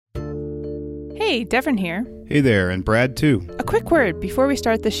Hey, Devin here. Hey there, and Brad too. A quick word before we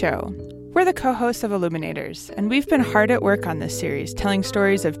start the show. We're the co-hosts of Illuminators, and we've been hard at work on this series, telling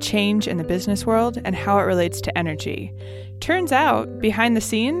stories of change in the business world and how it relates to energy. Turns out, behind the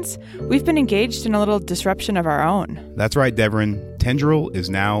scenes, we've been engaged in a little disruption of our own. That's right, Devin. Tendril is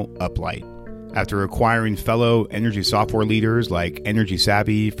now Uplight. After acquiring fellow energy software leaders like Energy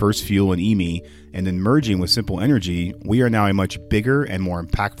Savvy, First Fuel, and EME, and then merging with Simple Energy, we are now a much bigger and more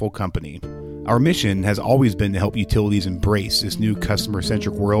impactful company. Our mission has always been to help utilities embrace this new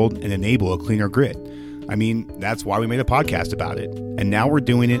customer-centric world and enable a cleaner grid. I mean, that's why we made a podcast about it. And now we're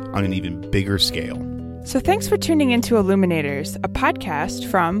doing it on an even bigger scale. So thanks for tuning into Illuminators, a podcast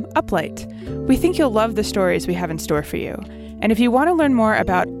from Uplight. We think you'll love the stories we have in store for you. And if you want to learn more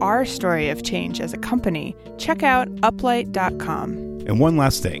about our story of change as a company, check out uplight.com. And one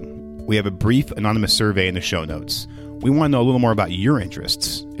last thing. We have a brief anonymous survey in the show notes. We want to know a little more about your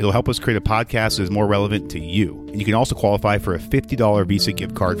interests. It'll help us create a podcast that is more relevant to you. And you can also qualify for a $50 Visa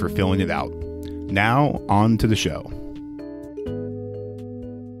gift card for filling it out. Now, on to the show.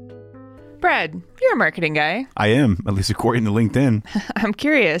 Brad, you're a marketing guy. I am, at least according to LinkedIn. I'm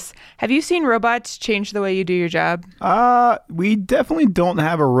curious, have you seen robots change the way you do your job? We definitely don't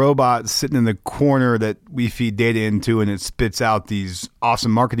have a robot sitting in the corner that we feed data into and it spits out these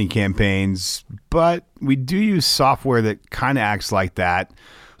awesome marketing campaigns, but we do use software that kind of acts like that.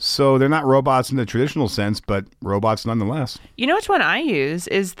 So they're not robots in the traditional sense, but robots nonetheless. You know which one I use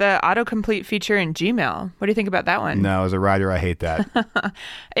is the autocomplete feature in Gmail. What do you think about that one? No, as a writer, I hate that.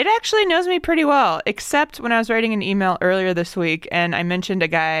 It actually knows me pretty well, except when I was writing an email earlier this week and I mentioned a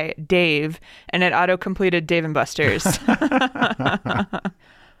guy, Dave, and it autocompleted Dave & Buster's.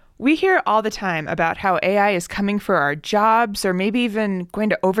 We hear all the time about how AI is coming for our jobs or maybe even going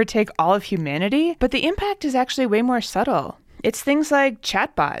to overtake all of humanity, but the impact is actually way more subtle. It's things like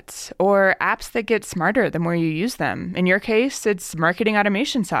chatbots or apps that get smarter the more you use them. In your case, it's marketing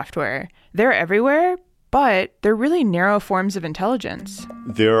automation software. They're everywhere, but they're really narrow forms of intelligence.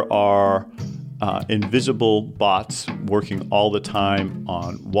 There are invisible bots working all the time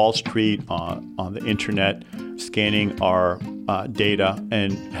on Wall Street, on the internet, scanning our data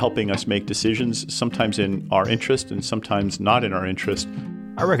and helping us make decisions, sometimes in our interest and sometimes not in our interest.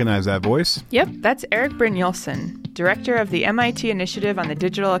 I recognize that voice. Yep, that's Erik Brynjolfsson, director of the MIT Initiative on the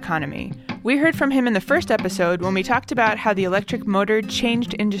Digital Economy. We heard from him in the first episode when we talked about how the electric motor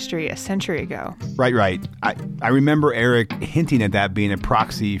changed industry a century ago. Right. I remember Erik hinting at that being a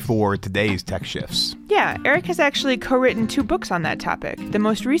proxy for today's tech shifts. Yeah, Erik has actually co-written 2 books on that topic. The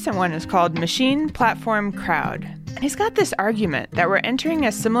most recent one is called Machine, Platform, Crowd. And he's got this argument that we're entering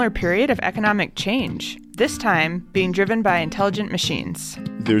a similar period of economic change, this time being driven by intelligent machines.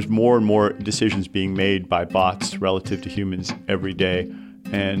 There's more and more decisions being made by bots relative to humans every day,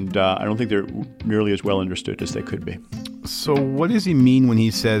 and I don't think they're nearly as well understood as they could be. So what does he mean when he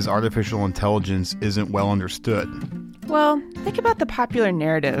says artificial intelligence isn't well understood? Well, think about the popular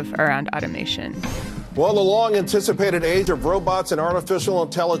narrative around automation. Well, the long-anticipated age of robots and artificial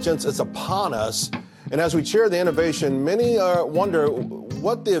intelligence is upon us. And as we cheer the innovation, many wonder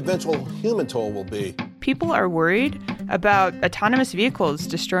what the eventual human toll will be. People are worried about autonomous vehicles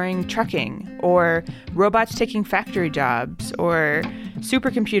destroying trucking, or robots taking factory jobs, or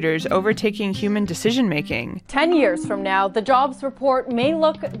supercomputers overtaking human decision-making. 10 years from now, the jobs report may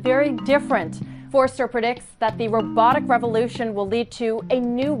look very different. Forrester predicts that the robotic revolution will lead to a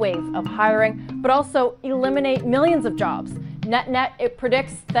new wave of hiring, but also eliminate millions of jobs. Net, it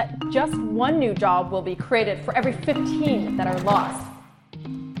predicts that just one new job will be created for every 15 that are lost.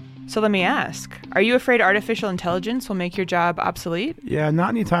 So let me ask, are you afraid artificial intelligence will make your job obsolete? Yeah, not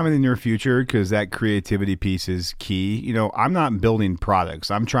anytime in the near future, because that creativity piece is key. You know, I'm not building products.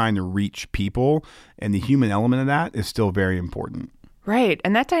 I'm trying to reach people, and the human element of that is still very important. Right,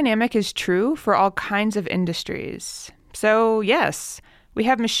 and that dynamic is true for all kinds of industries. So yes, we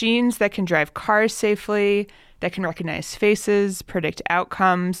have machines that can drive cars safely, that can recognize faces, predict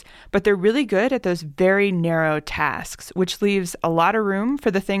outcomes, but they're really good at those very narrow tasks, which leaves a lot of room for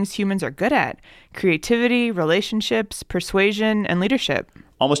the things humans are good at: creativity, relationships, persuasion, and leadership.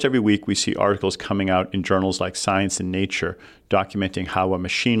 Almost every week we see articles coming out in journals like Science and Nature documenting how a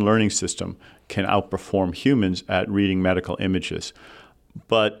machine learning system can outperform humans at reading medical images.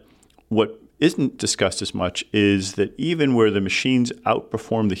 But what isn't discussed as much is that even where the machines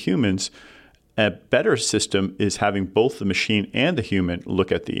outperform the humans, a better system is having both the machine and the human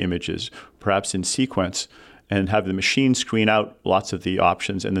look at the images, perhaps in sequence, and have the machine screen out lots of the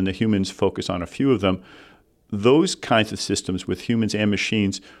options and then the humans focus on a few of them. Those kinds of systems with humans and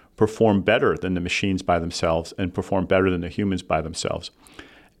machines perform better than the machines by themselves and perform better than the humans by themselves.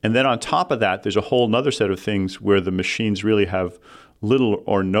 And then on top of that, there's a whole other set of things where the machines really have little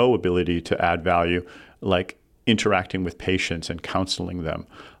or no ability to add value, like interacting with patients and counseling them.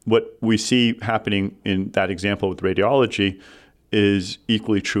 What we see happening in that example with radiology is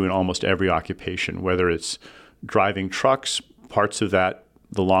equally true in almost every occupation, whether it's driving trucks, parts of that,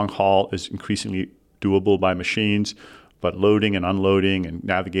 the long haul is increasingly doable by machines, but loading and unloading and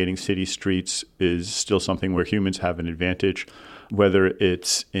navigating city streets is still something where humans have an advantage, whether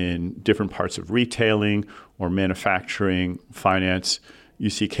it's in different parts of retailing or manufacturing, finance. You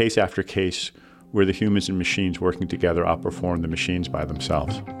see case after case where the humans and machines working together outperform the machines by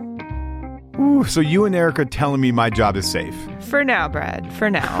themselves. Ooh, so you and Eric are telling me my job is safe. For now, Brad, for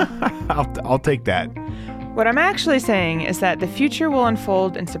now. I'll take that. What I'm actually saying is that the future will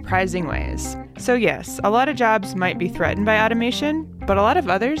unfold in surprising ways. So yes, a lot of jobs might be threatened by automation, but a lot of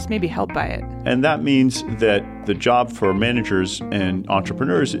others may be helped by it. And that means that the job for managers and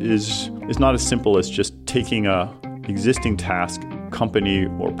entrepreneurs is not as simple as just taking a existing task, company,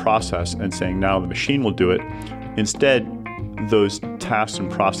 or process and saying, now the machine will do it. Instead, those tasks and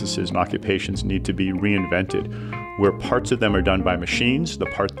processes and occupations need to be reinvented, where parts of them are done by machines, the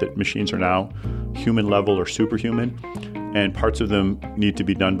part that machines are now human level or superhuman, and parts of them need to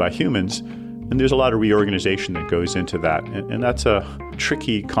be done by humans. And there's a lot of reorganization that goes into that. And that's a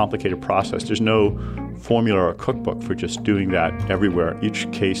tricky, complicated process. There's no formula or cookbook for just doing that everywhere. Each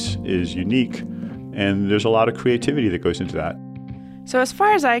case is unique, and there's a lot of creativity that goes into that. So as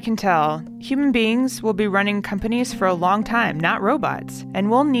far as I can tell, human beings will be running companies for a long time, not robots, and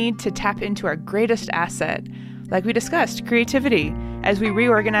we'll need to tap into our greatest asset, like we discussed, creativity, as we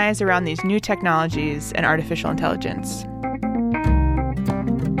reorganize around these new technologies and artificial intelligence.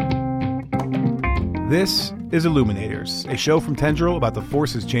 This is Illuminators, a show from Tendril about the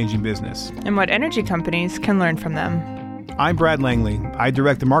forces changing business. And what energy companies can learn from them. I'm Brad Langley. I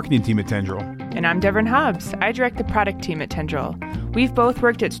direct the marketing team at Tendril. And I'm Devin Hobbs. I direct the product team at Tendril. We've both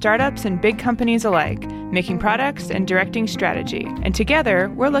worked at startups and big companies alike, making products and directing strategy. And together,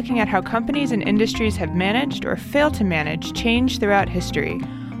 we're looking at how companies and industries have managed or failed to manage change throughout history.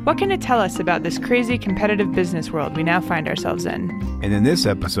 What can it tell us about this crazy competitive business world we now find ourselves in? And in this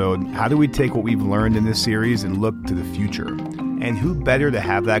episode, how do we take what we've learned in this series and look to the future? And who better to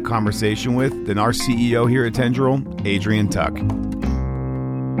have that conversation with than our CEO here at Tendril, Adrian Tuck.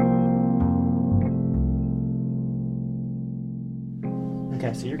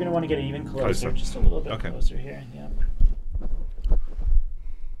 Okay, so you're going to want to get even closer, just a little bit closer here. Yeah.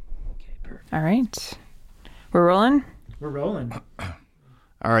 Okay, perfect. All right. We're rolling? We're rolling.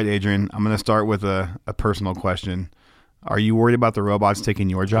 All right, Adrian, I'm going to start with a personal question. Are you worried about the robots taking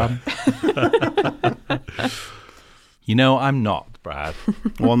your job? You know, I'm not, Brad.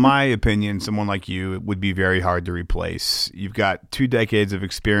 Well, in my opinion, someone like you would be very hard to replace. You've got 2 decades of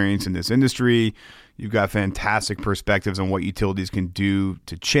experience in this industry. You've got fantastic perspectives on what utilities can do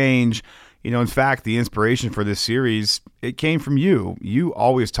to change. You know, in fact, the inspiration for this series, it came from you. You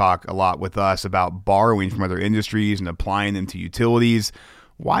always talk a lot with us about borrowing from other industries and applying them to utilities.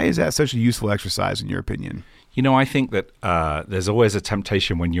 Why is that such a useful exercise in your opinion? You know, I think that there's always a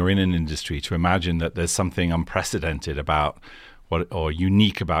temptation when you're in an industry to imagine that there's something unprecedented about or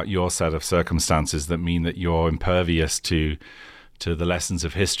unique about your set of circumstances that mean that you're impervious to the lessons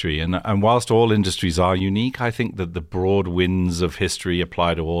of history. And whilst all industries are unique, I think that the broad winds of history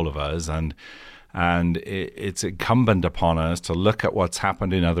apply to all of us. And it's incumbent upon us to look at what's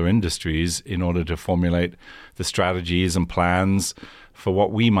happened in other industries in order to formulate the strategies and plans for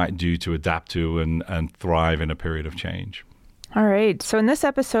what we might do to adapt to and thrive in a period of change. All right. So in this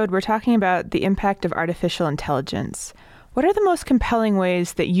episode, we're talking about the impact of artificial intelligence. What are the most compelling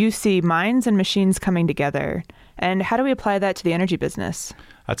ways that you see minds and machines coming together? And how do we apply that to the energy business?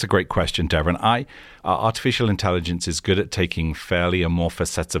 That's a great question, Devin. Artificial intelligence is good at taking fairly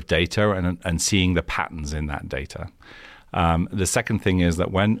amorphous sets of data and seeing the patterns in that data. The second thing is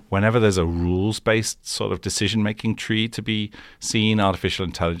that whenever there's a rules-based sort of decision-making tree to be seen, artificial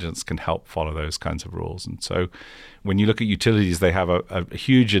intelligence can help follow those kinds of rules. And so when you look at utilities, they have a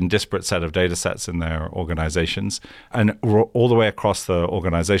huge and disparate set of data sets in their organizations. And all the way across the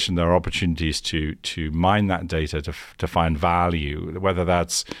organization, there are opportunities to mine that data to find value, whether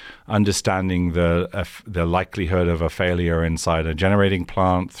that's understanding the likelihood of a failure inside a generating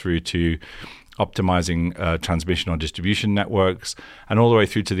plant through to optimizing transmission or distribution networks, and all the way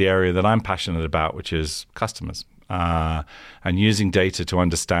through to the area that I'm passionate about, which is customers, and using data to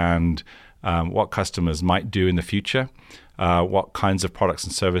understand what customers might do in the future, what kinds of products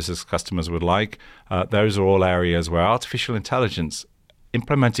and services customers would like. Those are all areas where artificial intelligence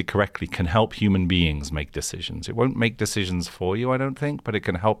implemented correctly, can help human beings make decisions. It won't make decisions for you, I don't think, but it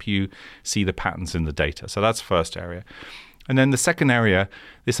can help you see the patterns in the data. So that's the first area. And then the second area,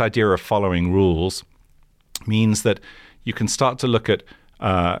 this idea of following rules, means that you can start to look at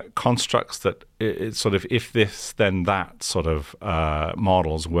constructs that it's sort of if this, then that sort of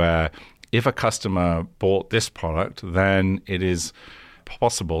models, where if a customer bought this product, then it is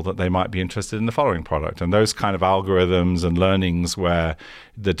possible that they might be interested in the following product. And those kind of algorithms and learnings where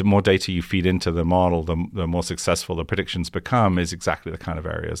the more data you feed into the model, the more successful the predictions become, is exactly the kind of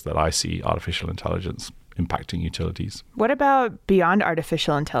areas that I see artificial intelligence impacting utilities. What about beyond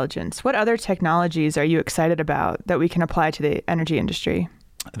artificial intelligence? What other technologies are you excited about that we can apply to the energy industry?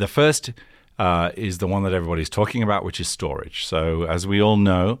 The first is the one that everybody's talking about, which is storage. So as we all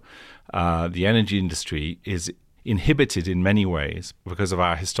know, the energy industry is inhibited in many ways because of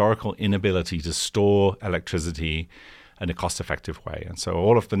our historical inability to store electricity in a cost-effective way. And so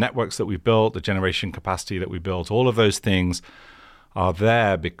all of the networks that we've built, the generation capacity that we built, all of those things are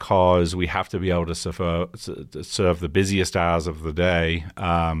there because we have to be able to serve the busiest hours of the day,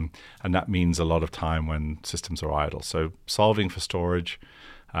 and that means a lot of time when systems are idle. So solving for storage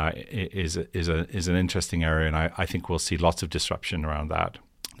is an interesting area, and I think we'll see lots of disruption around that.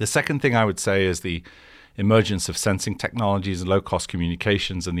 The second thing I would say is the emergence of sensing technologies and low-cost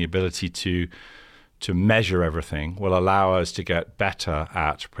communications, and the ability to measure everything will allow us to get better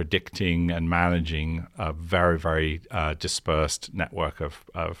at predicting and managing a very, very dispersed network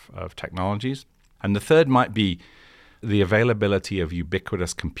of technologies. And the third might be the availability of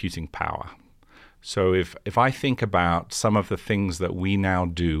ubiquitous computing power. So if I think about some of the things that we now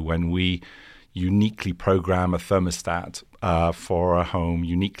do when we uniquely program a thermostat for a home,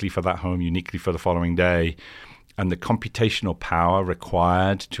 uniquely for that home, uniquely for the following day, and the computational power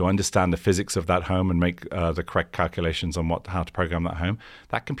required to understand the physics of that home and make the correct calculations on how to program that home,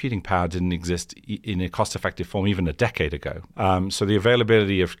 that computing power didn't exist in a cost-effective form even a decade ago. So the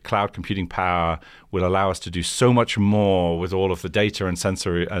availability of cloud computing power will allow us to do so much more with all of the data and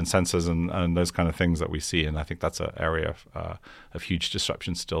sensors and those kind of things that we see. And I think that's an area of huge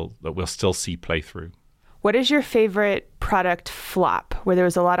disruption still that we'll still see play through. What is your favorite product flop where there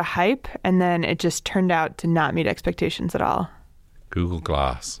was a lot of hype and then it just turned out to not meet expectations at all? Google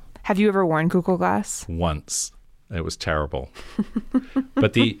Glass. Have you ever worn Google Glass? Once. It was terrible.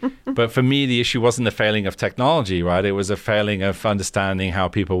 But for me, the issue wasn't the failing of technology, right? It was a failing of understanding how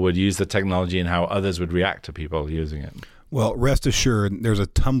people would use the technology and how others would react to people using it. Well, rest assured, there's a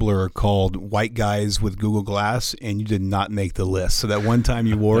Tumblr called White Guys with Google Glass, and you did not make the list. So that one time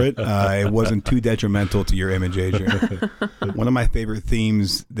you wore it, it wasn't too detrimental to your image, Adrian. One of my favorite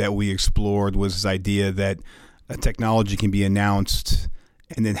themes that we explored was this idea that a technology can be announced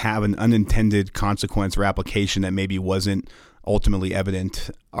and then have an unintended consequence or application that maybe wasn't ultimately evident.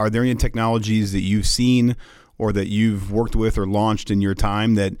 Are there any technologies that you've seen or that you've worked with or launched in your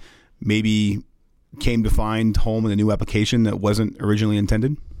time that maybe came to find home in a new application that wasn't originally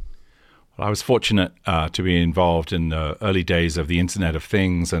intended? Well, I was fortunate to be involved in the early days of the Internet of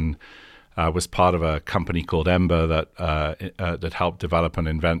Things, and was part of a company called Ember that helped develop and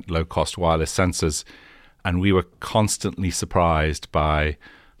invent low-cost wireless sensors. And we were constantly surprised by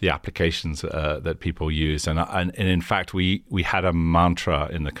the applications that people use. And in fact, we had a mantra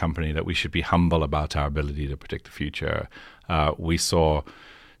in the company that we should be humble about our ability to predict the future. We saw...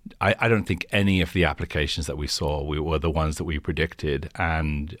 I don't think any of the applications that we saw were the ones that we predicted.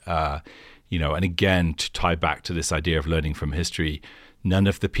 And, and again, to tie back to this idea of learning from history, none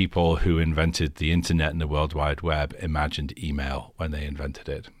of the people who invented the internet and the World Wide Web imagined email when they invented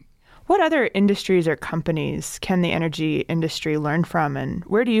it. What other industries or companies can the energy industry learn from, and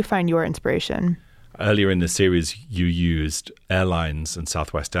where do you find your inspiration? Earlier in the series, you used airlines and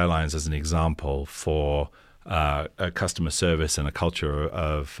Southwest Airlines as an example for a customer service and a culture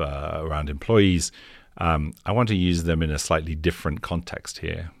of around employees. I want to use them in a slightly different context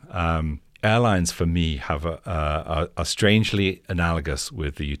here. Airlines, for me, are strangely analogous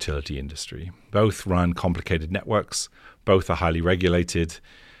with the utility industry. Both run complicated networks. Both are highly regulated.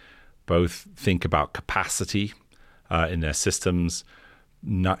 Both think about capacity in their systems.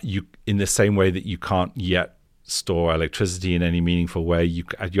 In the same way that you can't yet store electricity in any meaningful way, you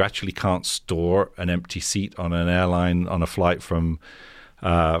actually can't store an empty seat on an airline on a flight from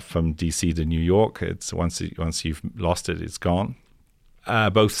DC to New York. It's once you've lost it, it's gone.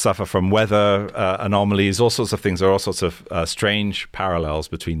 Both suffer from weather anomalies, all sorts of things. There are all sorts of strange parallels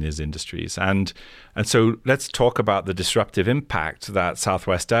between these industries, and so let's talk about the disruptive impact that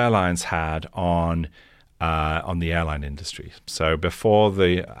Southwest Airlines had on the airline industry. So before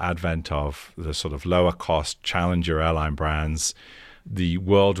the advent of the sort of lower cost challenger airline brands, the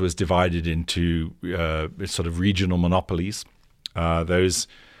world was divided into sort of regional monopolies. Those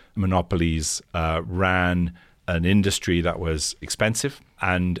monopolies ran an industry that was expensive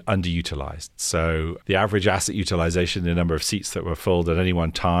and underutilized. So the average asset utilization, the number of seats that were filled at any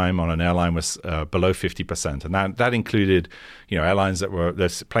one time on an airline, was below 50%. And that included,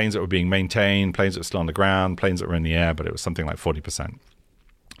 there's planes that were being maintained, planes that were still on the ground, planes that were in the air, but it was something like 40%.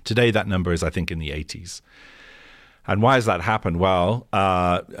 Today, that number is, I think, in the 80s. And why has that happened? Well,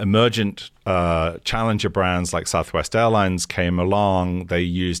 emergent challenger brands like Southwest Airlines came along. They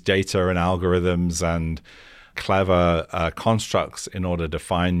used data and algorithms and clever constructs in order to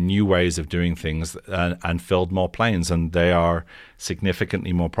find new ways of doing things and filled more planes. And they are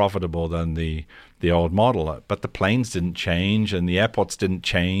significantly more profitable than the old model. But the planes didn't change, and the airports didn't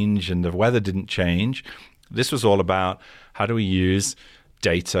change, and the weather didn't change. This was all about how do we use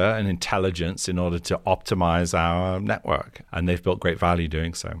data and intelligence in order to optimize our network. And they've built great value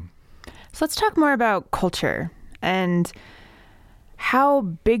doing so. So let's talk more about culture and how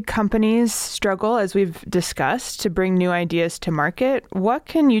big companies struggle, as we've discussed, to bring new ideas to market. What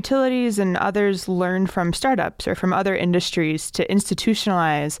can utilities and others learn from startups or from other industries to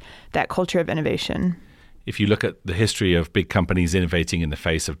institutionalize that culture of innovation? If you look at the history of big companies innovating in the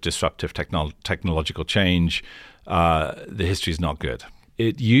face of disruptive technological change, the history is not good.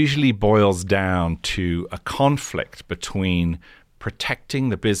 It usually boils down to a conflict between protecting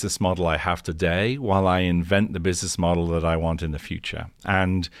the business model I have today while I invent the business model that I want in the future.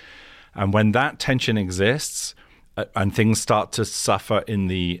 And when that tension exists and things start to suffer in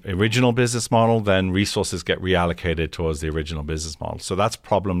the original business model, then resources get reallocated towards the original business model. So that's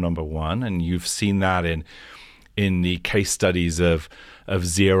problem number one. And you've seen that in the case studies of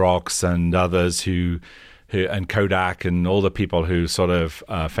Xerox and others who and Kodak and all the people who sort of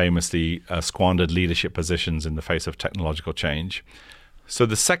famously squandered leadership positions in the face of technological change. So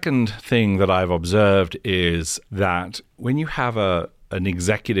the second thing that I've observed is that when you have an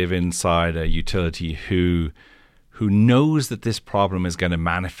executive inside a utility who knows that this problem is going to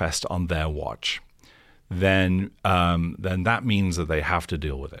manifest on their watch, then that means that they have to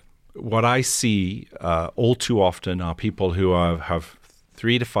deal with it. What I see all too often are people who have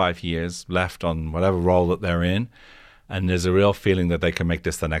 3 to 5 years left on whatever role that they're in, and there's a real feeling that they can make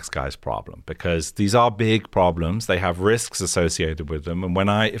this the next guy's problem, because these are big problems. They have risks associated with them.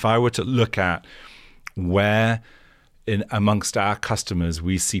 And if I were to look at where amongst our customers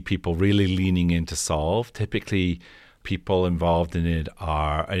we see people really leaning in to solve, typically people involved in it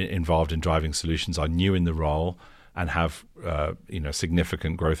are involved in driving solutions, are new in the role, and have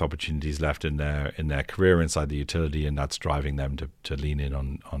significant growth opportunities left in their career inside the utility, and that's driving them to lean in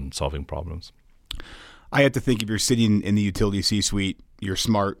on solving problems. I have to think if you're sitting in the utility C-suite, you're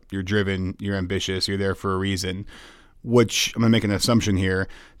smart, you're driven, you're ambitious, you're there for a reason, which I'm going to make an assumption here,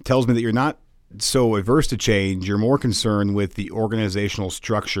 tells me that you're not so averse to change. You're more concerned with the organizational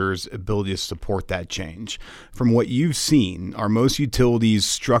structure's ability to support that change. From what you've seen, are most utilities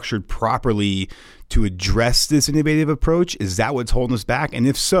structured properly to address this innovative approach? Is that what's holding us back? And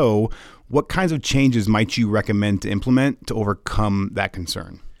if so, what kinds of changes might you recommend to implement to overcome that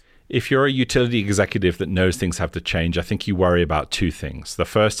concern? If you're a utility executive that knows things have to change, I think you worry about two things. The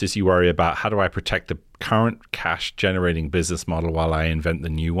first is you worry about how do I protect the current cash-generating business model while I invent the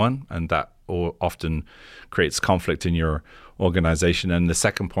new one, and that often creates conflict in your organization. And the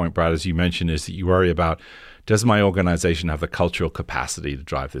second point, Brad, as you mentioned, is that you worry about, does my organization have the cultural capacity to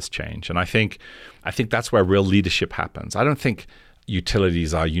drive this change? And I think that's where real leadership happens. I don't think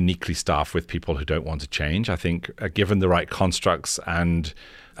utilities are uniquely staffed with people who don't want to change. I think given the right constructs and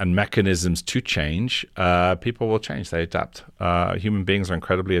mechanisms to change, people will change. They adapt. Human beings are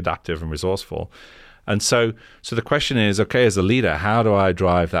incredibly adaptive and resourceful. And so the question is, okay, as a leader, how do I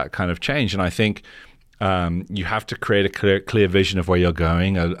drive that kind of change? And I think you have to create a clear vision of where you're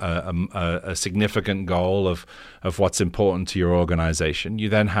going, a significant goal of what's important to your organization. You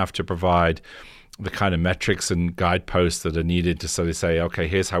then have to provide the kind of metrics and guideposts that are needed to sort of say, okay,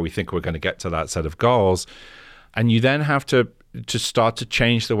 here's how we think we're going to get to that set of goals. And you then have to start to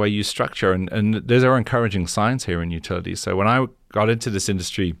change the way you structure. And there are encouraging signs here in utilities. So when I got into this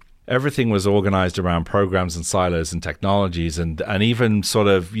industry, everything was organized around programs and silos and technologies, and even sort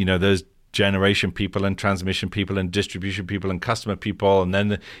of, those generation people and transmission people and distribution people and customer people. And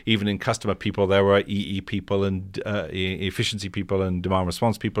then even in customer people, there were EE people and efficiency people and demand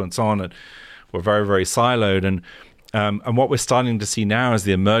response people and so on. And were very, very siloed. And what we're starting to see now is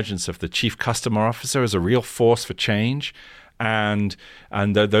the emergence of the chief customer officer as a real force for change, And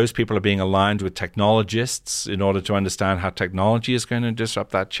those people are being aligned with technologists in order to understand how technology is going to disrupt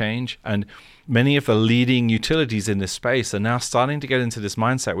that change. And many of the leading utilities in this space are now starting to get into this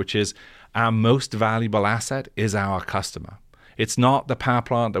mindset, which is our most valuable asset is our customer. It's not the power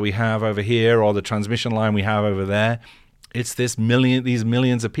plant that we have over here or the transmission line we have over there. It's these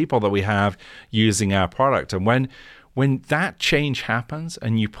millions of people that we have using our product. And when that change happens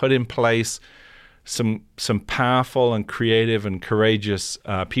and you put in place some powerful and creative and courageous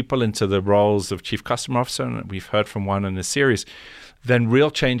people into the roles of chief customer officer, and we've heard from one in this series, then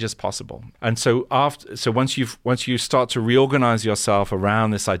real change is possible. And so once you start to reorganize yourself around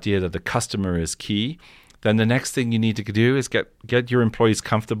this idea that the customer is key, then the next thing you need to do is get your employees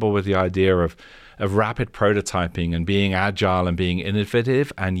comfortable with the idea of rapid prototyping and being agile and being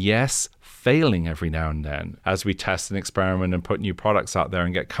innovative, and yes, failing every now and then as we test and experiment and put new products out there,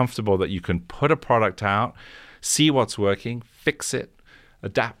 and get comfortable that you can put a product out, see what's working, fix it,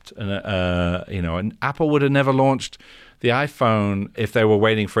 adapt. And Apple would have never launched the iPhone if they were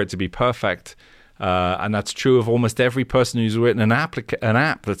waiting for it to be perfect. And that's true of almost every person who's written an app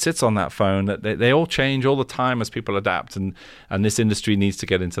that sits on that phone. That they all change all the time as people adapt, and this industry needs to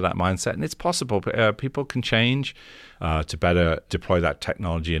get into that mindset. And it's possible. People can change to better deploy that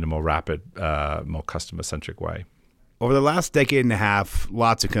technology in a more rapid, more customer-centric way. Over the last decade and a half,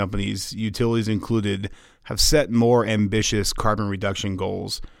 lots of companies, utilities included, have set more ambitious carbon reduction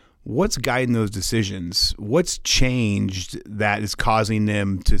goals. What's guiding those decisions? What's changed that is causing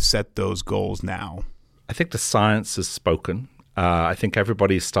them to set those goals now? I think the science has spoken. I think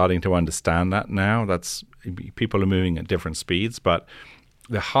everybody's starting to understand that now. People are moving at different speeds. But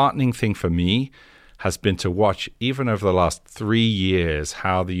the heartening thing for me has been to watch, even over the last 3 years,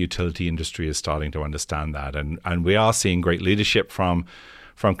 how the utility industry is starting to understand that. And we are seeing great leadership from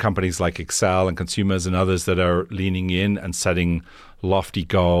companies like Xcel and consumers and others that are leaning in and setting lofty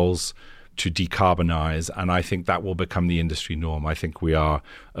goals to decarbonize. And I think that will become the industry norm. I think we are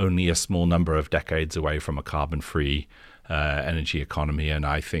only a small number of decades away from a carbon-free energy economy. And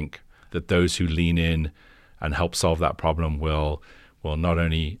I think that those who lean in and help solve that problem will not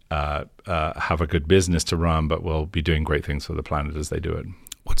only have a good business to run, but will be doing great things for the planet as they do it.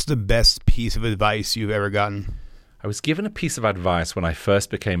 What's the best piece of advice you've ever gotten? I was given a piece of advice when I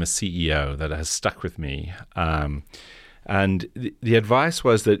first became a CEO that has stuck with me. And the advice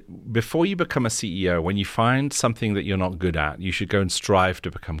was that before you become a CEO, when you find something that you're not good at, you should go and strive to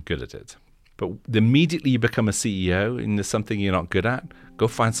become good at it. But immediately you become a CEO and there's something you're not good at, go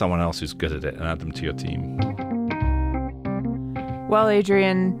find someone else who's good at it and add them to your team. Well,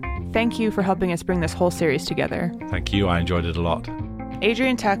 Adrian, thank you for helping us bring this whole series together. Thank you. I enjoyed it a lot.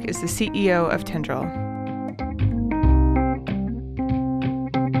 Adrian Tuck is the CEO of Tendril.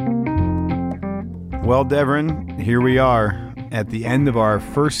 Well, Devrin, here we are at the end of our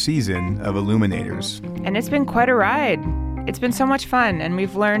first season of Illuminators. And it's been quite a ride. It's been so much fun, and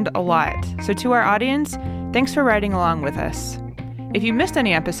we've learned a lot. So to our audience, thanks for riding along with us. If you missed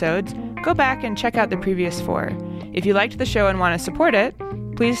any episodes, go back and check out the previous 4. If you liked the show and want to support it,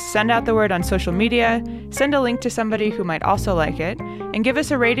 please send out the word on social media, send a link to somebody who might also like it, and give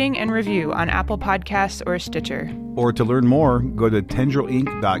us a rating and review on Apple Podcasts or Stitcher. Or to learn more, go to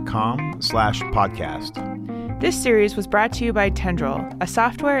tendrilinc.com/podcast. This series was brought to you by Tendril, a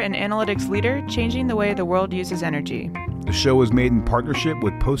software and analytics leader changing the way the world uses energy. The show was made in partnership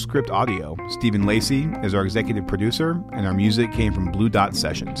with Postscript Audio. Stephen Lacey is our executive producer, and our music came from Blue Dot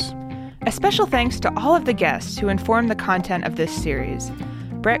Sessions. A special thanks to all of the guests who informed the content of this series.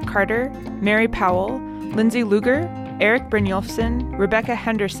 Brett Carter, Mary Powell, Lindsay Luger, Eric Brynjolfsson, Rebecca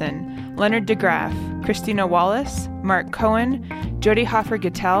Henderson, Leonard DeGraff, Christina Wallace, Mark Cohen, Jody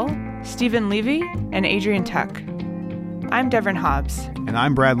Hoffer-Gittell, Stephen Levy, and Adrian Tuck. I'm Devrin Hobbs. And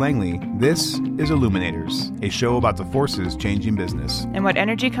I'm Brad Langley. This is Illuminators, a show about the forces changing business. And what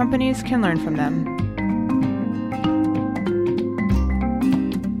energy companies can learn from them.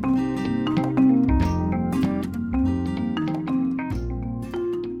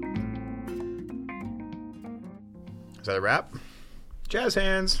 Is that a wrap? Jazz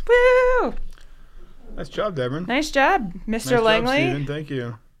hands. Woo! Nice job, Devrin. Nice job, Mr. Nice Langley. job, Stephen. Thank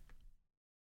you.